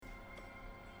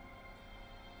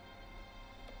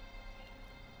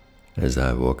As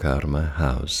I walk out of my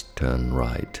house, turn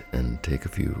right and take a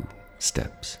few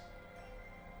steps.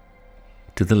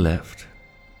 To the left,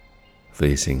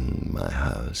 facing my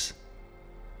house,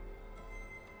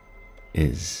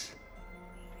 is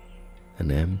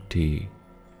an empty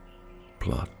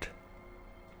plot.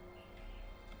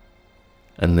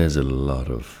 And there's a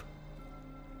lot of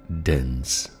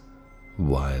dense,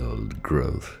 wild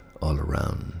growth all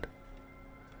around.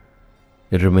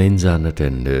 It remains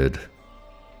unattended,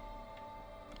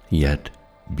 yet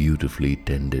beautifully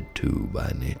tended to by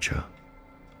nature.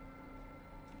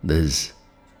 There's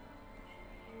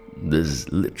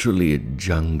literally a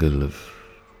jungle of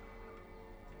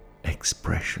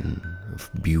expression, of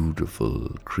beautiful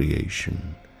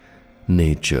creation.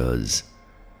 Nature's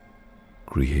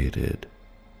created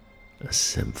a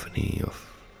symphony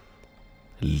of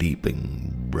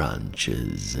leaping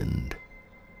branches and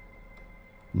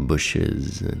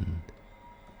bushes, and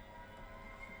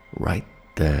right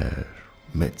there,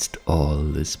 amidst all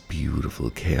this beautiful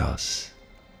chaos,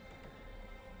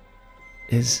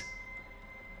 is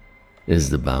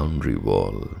the boundary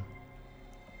wall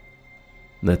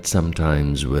that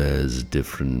sometimes wears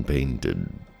different painted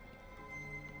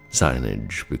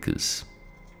signage because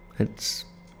it's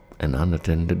an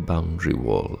unattended boundary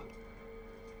wall.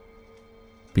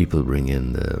 People bring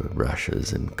in their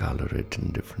brushes and color it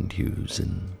in different hues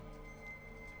and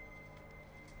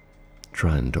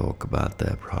try and talk about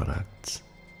their products.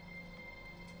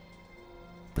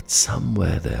 But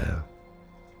somewhere there,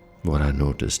 what I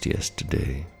noticed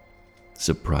yesterday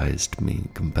surprised me,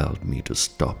 compelled me to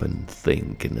stop and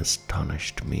think, and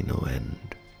astonished me no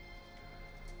end.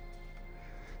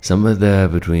 Somewhere there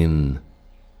between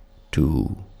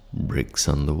two bricks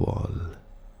on the wall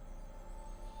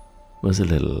was a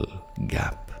little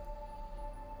gap,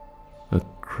 a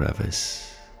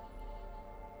crevice,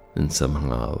 and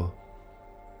somehow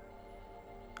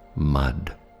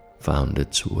mud found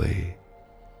its way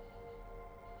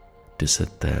to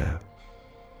sit there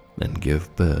and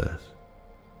give birth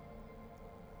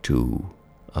to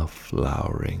a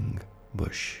flowering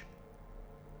bush.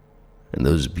 And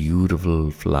those beautiful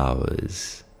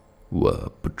flowers were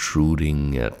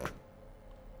protruding at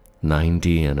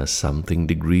 90 and a something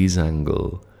degrees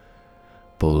angle,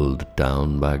 pulled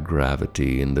down by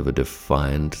gravity, and they were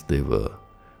defiant. They were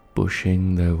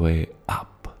pushing their way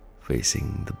up,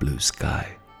 facing the blue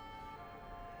sky,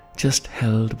 just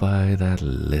held by that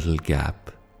little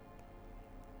gap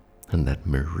and that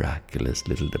miraculous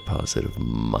little deposit of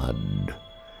mud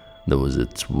that was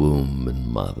its womb and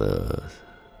mother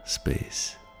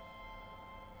space.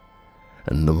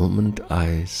 And the moment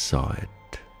I saw it,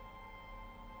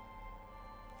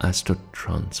 I stood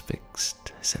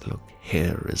transfixed. I said, look,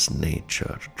 here is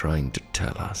nature trying to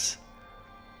tell us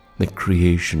that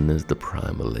creation is the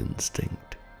primal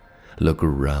instinct. Look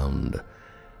around.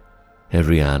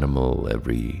 Every animal,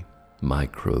 every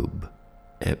microbe,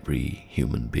 every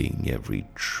human being, every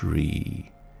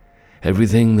tree,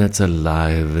 everything that's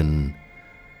alive and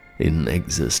in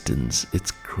existence,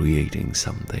 it's creating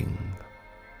something.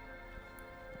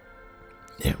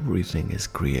 Everything is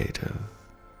creative.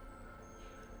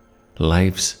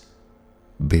 Life's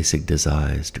basic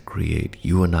desire is to create.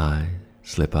 You and I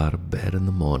slip out of bed in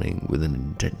the morning with an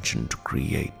intention to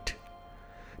create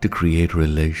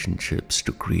relationships,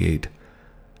 to create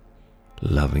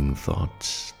loving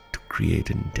thoughts, to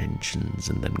create intentions,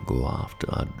 and then go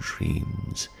after our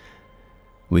dreams.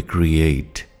 We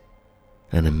create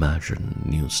and imagine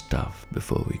new stuff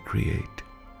before we create.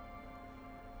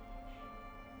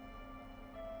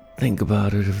 Think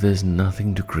about it. If there's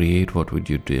nothing to create, what would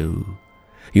you do?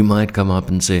 You might come up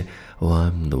and say, oh,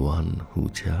 I'm the one who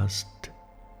just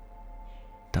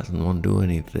doesn't want to do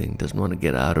anything, doesn't want to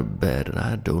get out of bed, and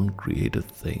I don't create a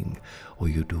thing. Or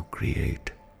you do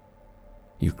create.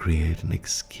 You create an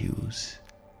excuse.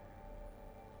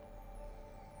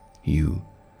 You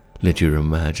let your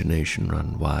imagination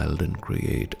run wild and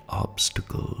create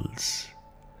obstacles,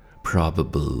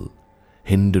 probable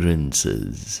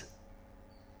hindrances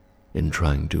in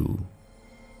trying to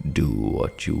do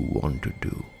what you want to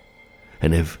do.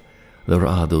 And if there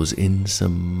are those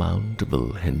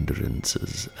insurmountable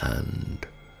hindrances and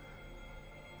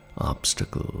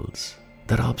obstacles,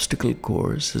 that obstacle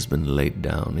course has been laid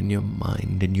down in your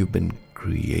mind, and you've been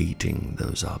creating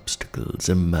those obstacles,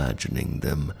 imagining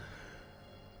them.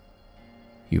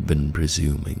 You've been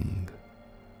presuming,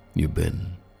 you've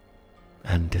been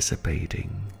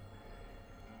anticipating,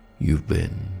 you've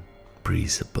been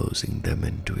presupposing them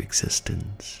into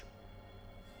existence.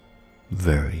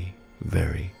 Very,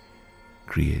 very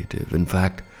creative. In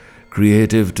fact,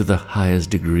 creative to the highest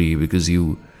degree, because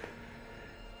you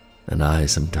And I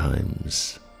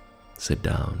sometimes sit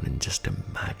down and just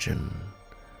imagine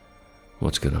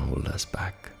what's going to hold us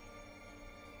back.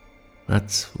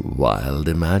 That's wild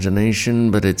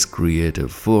imagination, but it's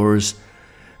creative force,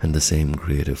 and the same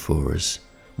creative force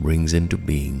brings into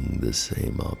being the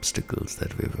same obstacles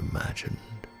that we've imagined.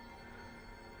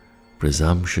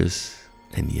 Presumptuous,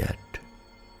 and yet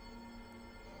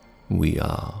we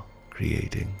are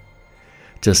creating.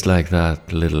 Just like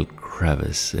that little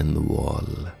crevice in the wall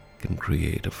can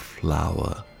create a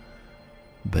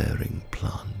flower-bearing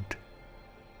plant,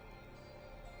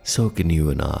 so can you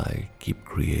and I keep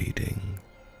creating,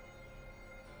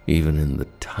 even in the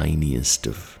tiniest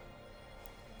of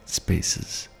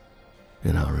spaces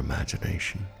in our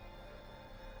imagination.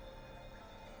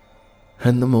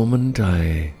 And the moment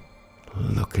I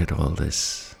look at all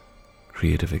this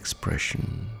creative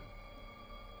expression,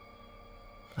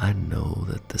 I know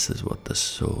that this is what the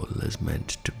soul is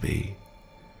meant to be.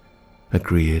 A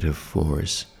creative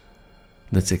force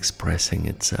that's expressing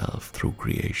itself through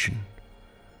creation.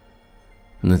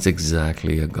 And that's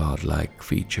exactly a godlike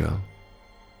feature.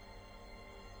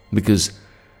 Because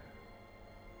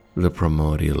the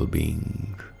primordial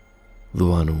being, the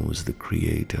one who is the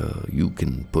creator, you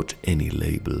can put any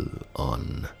label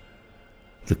on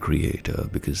the creator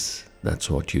because that's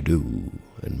what you do,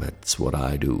 and that's what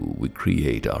I do. We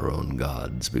create our own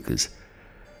gods because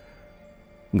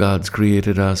God's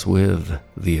created us with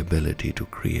the ability to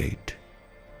create.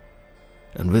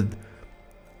 And with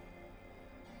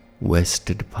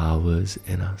vested powers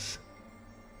in us,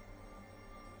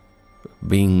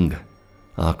 being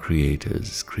our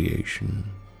Creator's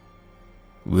creation,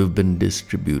 we've been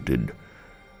distributed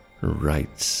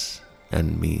rights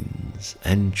and means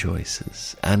and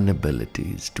choices and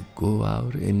abilities to go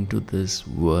out into this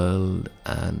world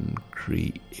and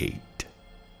create.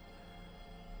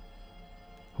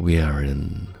 We are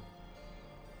in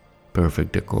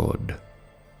perfect accord,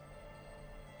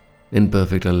 in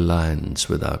perfect alliance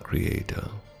with our Creator.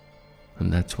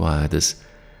 And that's why this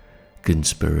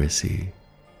conspiracy,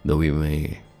 though we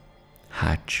may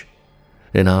hatch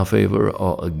in our favor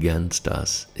or against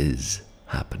us, is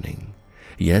happening.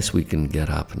 Yes, we can get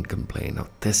up and complain, oh,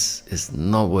 this is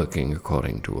not working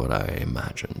according to what I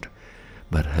imagined.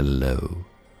 But hello,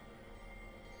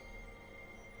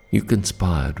 you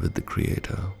conspired with the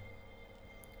Creator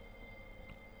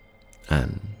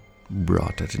and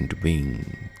brought it into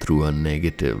being through a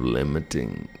negative,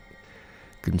 limiting,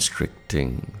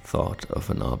 constricting thought of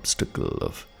an obstacle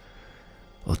of,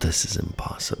 oh, this is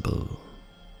impossible.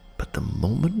 But the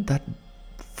moment that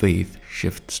faith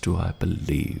shifts to I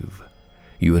believe,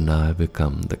 you and I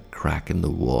become the crack in the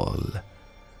wall,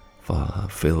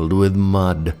 filled with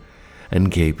mud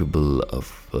and capable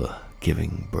of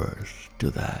giving birth to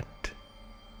that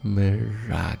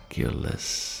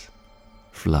miraculous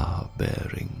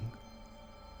flower-bearing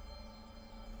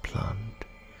plant.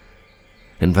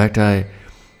 In fact, I,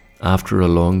 after a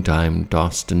long time,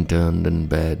 tossed and turned in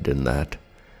bed, and that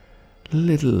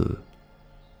little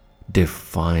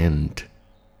defiant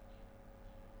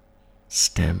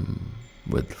stem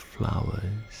with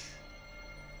flowers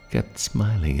kept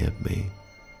smiling at me,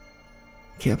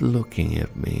 kept looking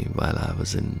at me while I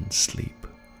was in sleep.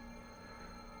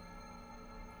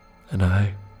 And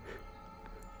I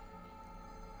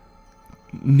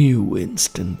knew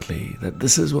instantly that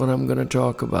this is what I'm going to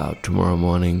talk about tomorrow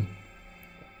morning,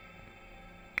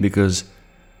 because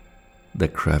the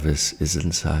crevice is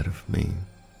inside of me.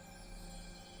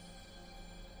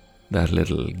 That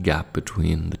little gap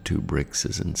between the two bricks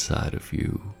is inside of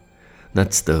you.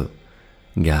 That's the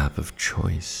gap of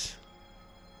choice.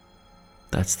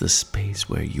 That's the space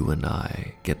where you and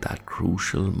I get that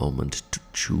crucial moment to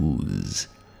choose.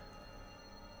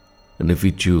 And if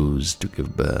we choose to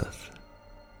give birth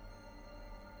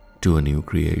to a new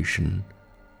creation,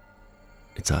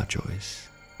 it's our choice.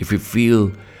 If we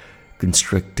feel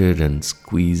constricted and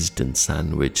squeezed and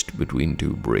sandwiched between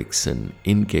two bricks and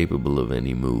incapable of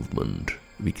any movement,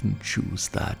 we can choose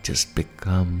that. Just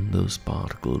become those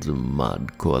particles of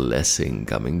mud coalescing,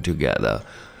 coming together,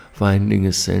 finding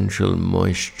essential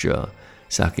moisture,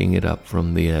 sucking it up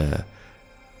from the air,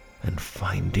 and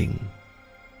finding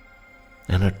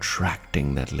and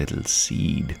attracting that little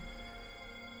seed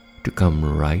to come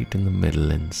right in the middle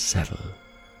and settle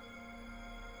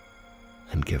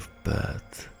and give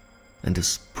birth, and to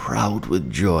sprout with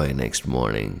joy next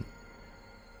morning.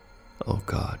 Oh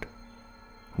God,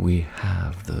 we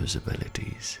have those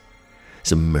abilities.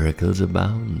 Some miracles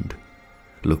abound.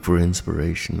 Look for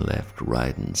inspiration left,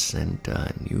 right, and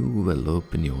center, and you will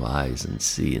open your eyes and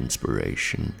see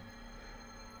inspiration.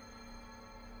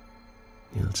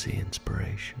 You'll see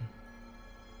inspiration.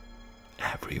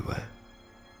 everywhere.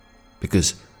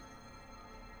 Because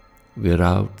we're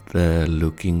out there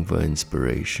looking for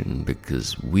inspiration,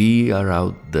 because we are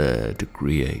out there to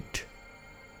create,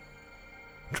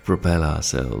 to propel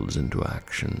ourselves into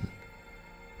action,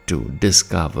 to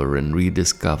discover and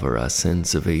rediscover our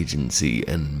sense of agency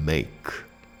and make.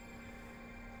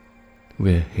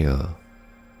 We're here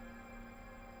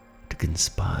to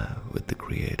conspire with the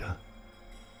Creator.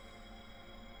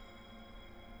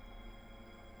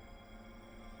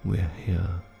 We're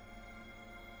here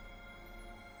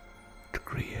to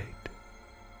create,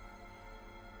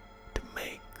 to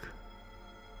make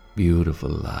beautiful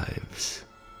lives,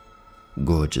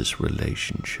 gorgeous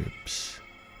relationships,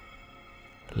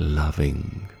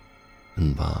 loving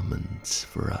environments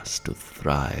for us to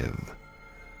thrive,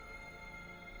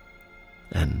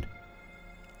 and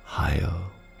higher,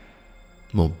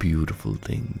 more beautiful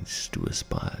things to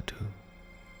aspire to.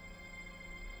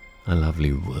 A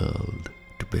lovely world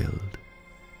to build.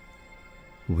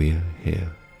 We're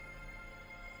here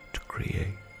to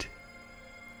create,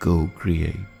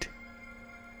 co-create.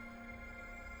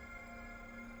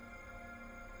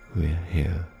 We're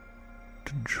here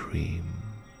to dream.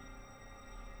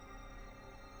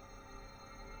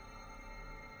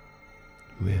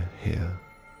 We're here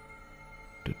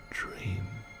to dream.